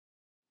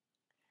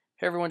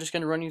Hey everyone, just going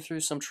to run you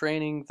through some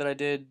training that I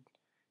did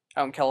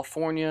out in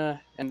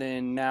California and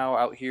then now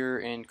out here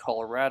in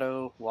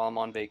Colorado while I'm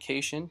on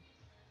vacation.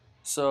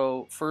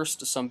 So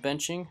first, some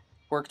benching,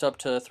 worked up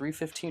to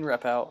 315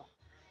 rep out,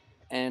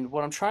 and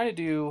what I'm trying to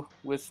do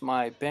with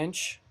my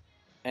bench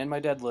and my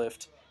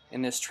deadlift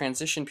in this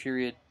transition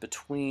period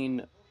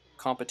between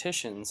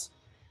competitions,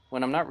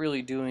 when I'm not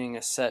really doing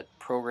a set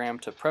program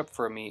to prep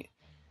for a meet,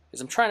 is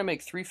I'm trying to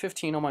make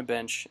 315 on my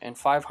bench and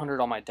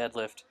 500 on my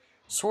deadlift,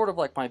 sort of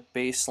like my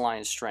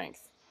baseline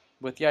strength,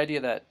 with the idea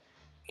that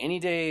any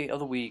day of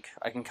the week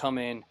I can come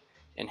in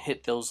and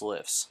hit those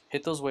lifts,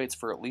 hit those weights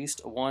for at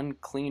least one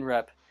clean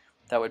rep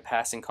that would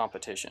pass in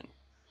competition.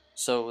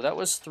 So that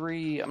was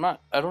three. I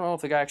don't know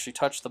if the guy actually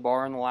touched the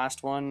bar in the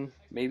last one.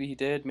 Maybe he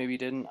did, maybe he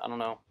didn't. I don't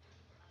know.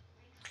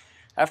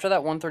 After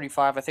that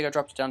 135, I think I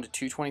dropped it down to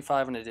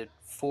 225 and I did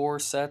 4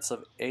 sets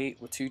of 8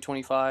 with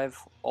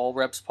 225, all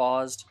reps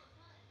paused,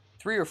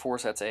 3 or 4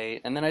 sets of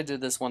 8, and then I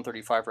did this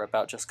 135 rep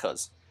out just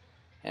cuz.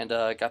 And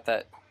got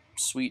that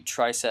sweet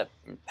tricep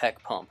and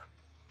pec pump.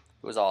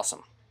 It was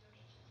awesome.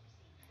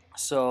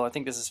 So I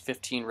think this is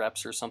 15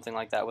 reps or something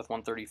like that with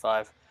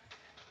 135.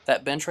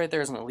 That bench right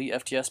there is an Elite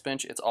FTS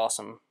bench. It's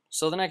awesome.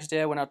 So the next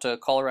day I went out to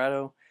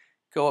Colorado,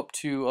 go up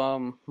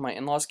to my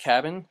in-laws'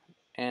 cabin,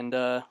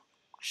 and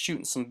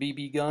shooting some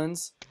BB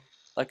guns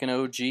like an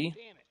OG.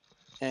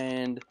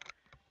 And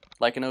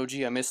like an OG,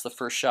 I missed the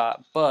first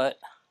shot, but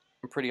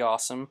I'm pretty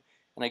awesome,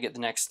 and I get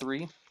the next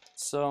 3.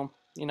 So,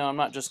 I'm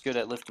not just good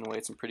at lifting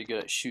weights, I'm pretty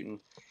good at shooting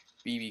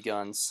BB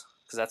guns,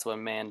 because that's what a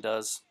man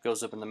does.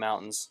 Goes up in the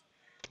mountains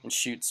and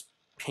shoots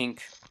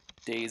pink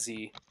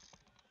daisy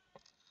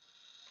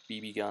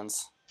BB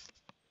guns.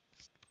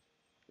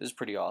 It was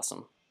pretty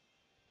awesome.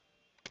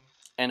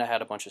 And I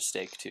had a bunch of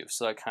steak too,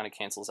 so that kind of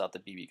cancels out the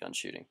BB gun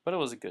shooting. But it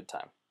was a good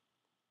time.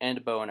 And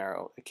a bow and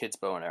arrow, a kid's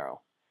bow and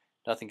arrow.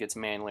 Nothing gets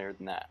manlier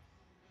than that.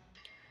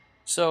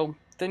 So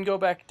then go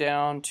back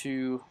down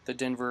to the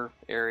Denver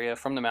area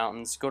from the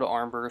mountains, go to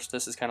Armburst.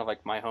 This is kind of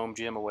like my home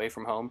gym away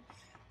from home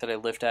that I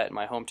lift at in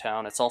my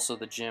hometown. It's also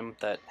the gym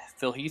that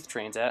Phil Heath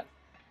trains at.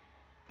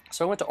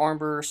 So I went to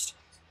Armburst.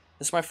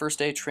 This is my first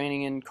day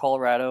training in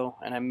Colorado,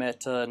 and I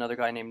met another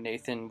guy named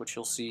Nathan, which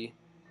you'll see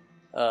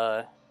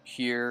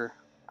here.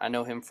 I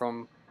know him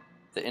from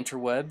the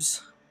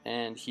interwebs,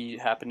 and he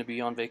happened to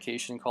be on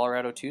vacation in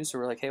Colorado too, so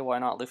we're like, hey, why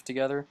not lift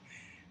together?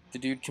 The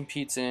dude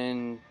competes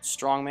in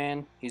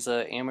strongman. He's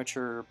an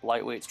amateur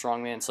lightweight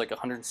strongman. It's like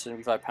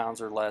 175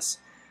 pounds or less.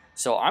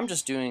 So I'm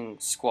just doing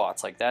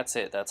squats. Like, that's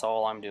it. That's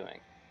all I'm doing.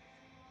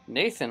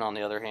 Nathan, on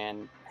the other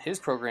hand, his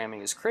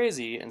programming is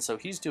crazy, and so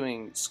he's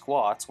doing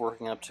squats,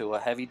 working up to a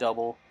heavy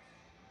double,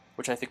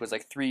 which I think was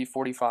like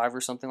 345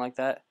 or something like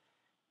that.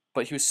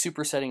 But he was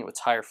supersetting it with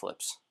tire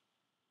flips.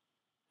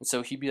 And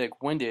so he'd be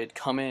like winded,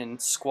 come in,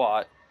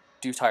 squat,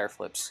 do tire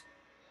flips.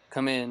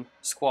 Come in,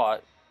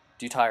 squat,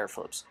 do tire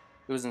flips.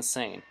 It was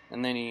insane.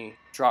 And then he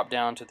dropped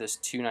down to this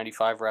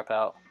 295 rep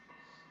out.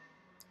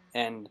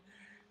 And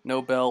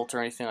no belt or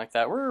anything like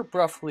that. We're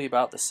roughly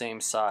about the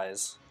same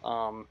size.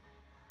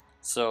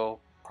 So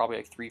probably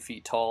like 3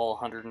 feet tall,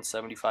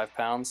 175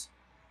 pounds,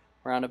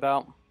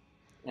 roundabout.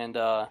 And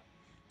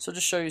so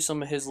just show you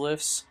some of his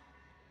lifts.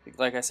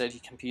 Like I said, he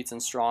competes in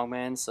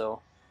strongman,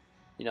 so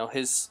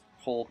his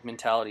whole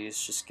mentality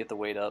is just get the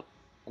weight up,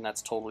 and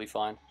that's totally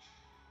fine.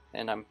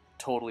 And I'm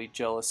totally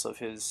jealous of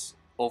his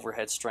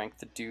overhead strength.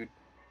 The dude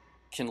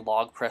can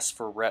log press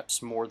for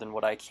reps more than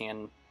what I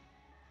can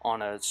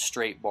on a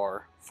straight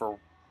bar for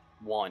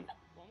one.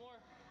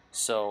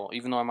 So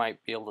even though I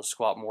might be able to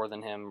squat more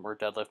than him or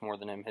deadlift more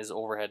than him, his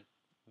overhead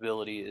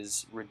ability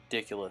is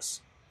ridiculous.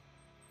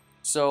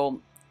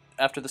 So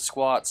after the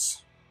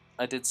squats,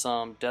 I did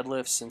some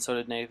deadlifts, and so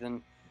did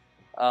Nathan.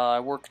 I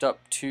worked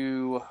up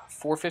to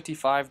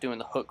 455 doing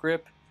the hook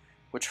grip,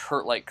 which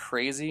hurt like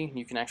crazy.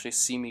 You can actually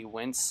see me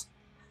wince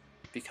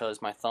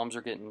because my thumbs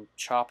are getting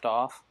chopped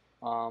off.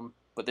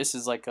 But this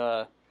is like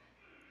a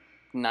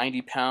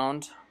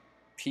 90-pound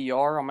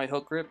PR on my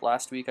hook grip.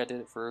 Last week I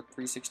did it for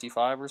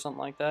 365 or something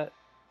like that.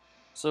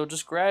 So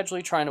just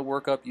gradually trying to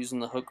work up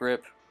using the hook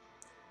grip.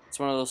 It's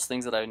one of those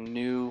things that I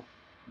knew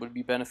would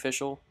be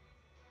beneficial,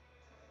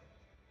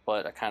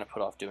 but I kind of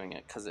put off doing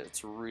it because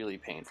it's really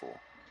painful.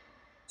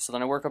 So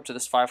then I work up to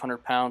this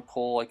 500-pound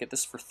pull. I get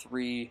this for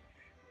 3.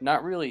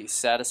 Not really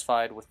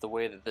satisfied with the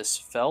way that this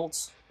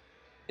felt.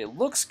 It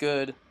looks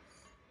good,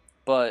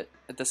 but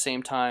at the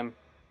same time,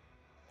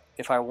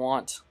 if I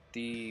want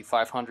the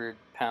 500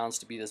 pounds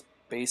to be this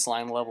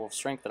baseline level of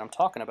strength that I'm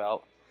talking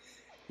about,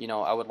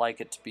 I would like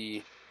it to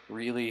be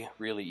really,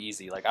 really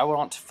easy. Like, I would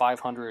want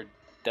 500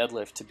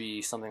 deadlift to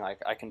be something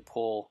like I can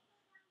pull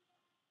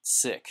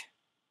sick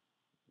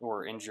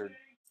or injured.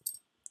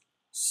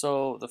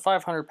 So the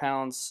 500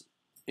 pounds,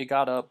 it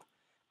got up,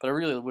 but I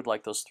really would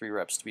like those 3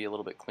 reps to be a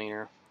little bit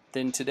cleaner.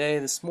 Then today,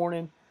 this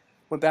morning,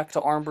 went back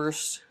to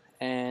Armburst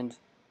and,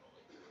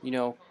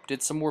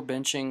 did some more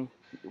benching.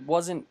 It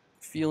wasn't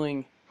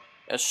feeling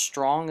as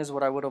strong as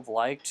what I would have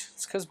liked.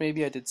 It's because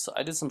maybe I did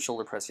some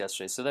shoulder press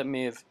yesterday, so that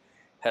may have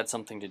had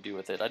something to do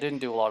with it. I didn't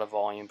do a lot of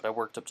volume, but I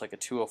worked up to like a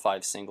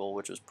 205 single,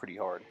 which was pretty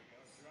hard.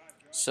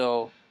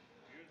 So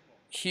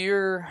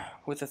here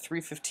with the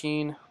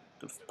 315,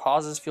 the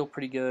pauses feel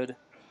pretty good.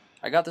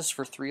 I got this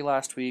for 3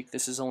 last week.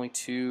 This is only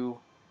 2.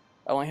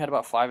 I only had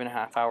about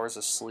 5.5 hours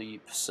of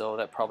sleep, so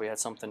that probably had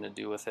something to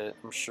do with it,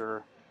 I'm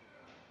sure.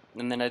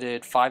 And then I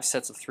did 5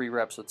 sets of 3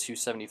 reps with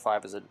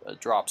 275 as a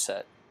drop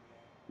set.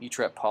 Each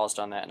rep paused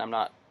on that, and I'm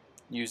not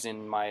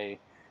using my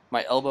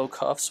elbow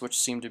cuffs, which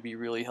seem to be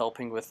really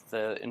helping with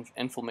the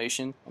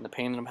inflammation and the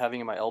pain that I'm having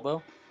in my elbow.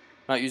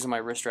 I'm not using my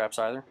wrist wraps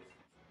either.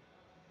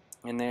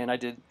 And then I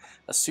did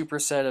a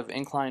superset of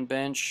incline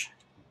bench,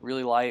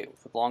 really light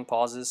with long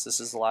pauses. This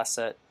is the last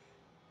set.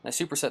 And I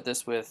superset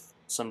this with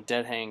some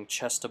dead hang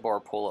chest to bar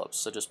pull-ups,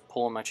 so just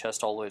pulling my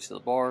chest all the way to the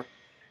bar.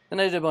 Then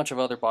I did a bunch of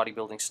other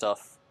bodybuilding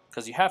stuff,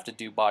 because you have to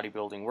do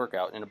bodybuilding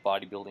workout in a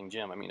bodybuilding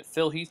gym. I mean, if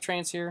Phil Heath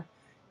trains here,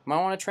 you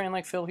might want to train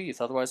like Phil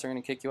Heath, otherwise they're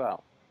going to kick you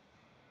out.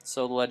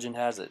 So the legend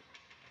has it.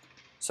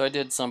 So I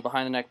did some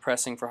behind the neck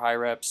pressing for high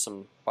reps,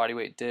 some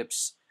bodyweight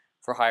dips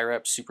for high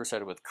reps,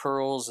 supersetted with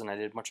curls, and I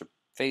did a bunch of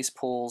face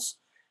pulls,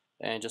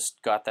 and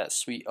just got that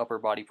sweet upper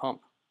body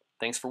pump.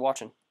 Thanks for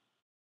watching.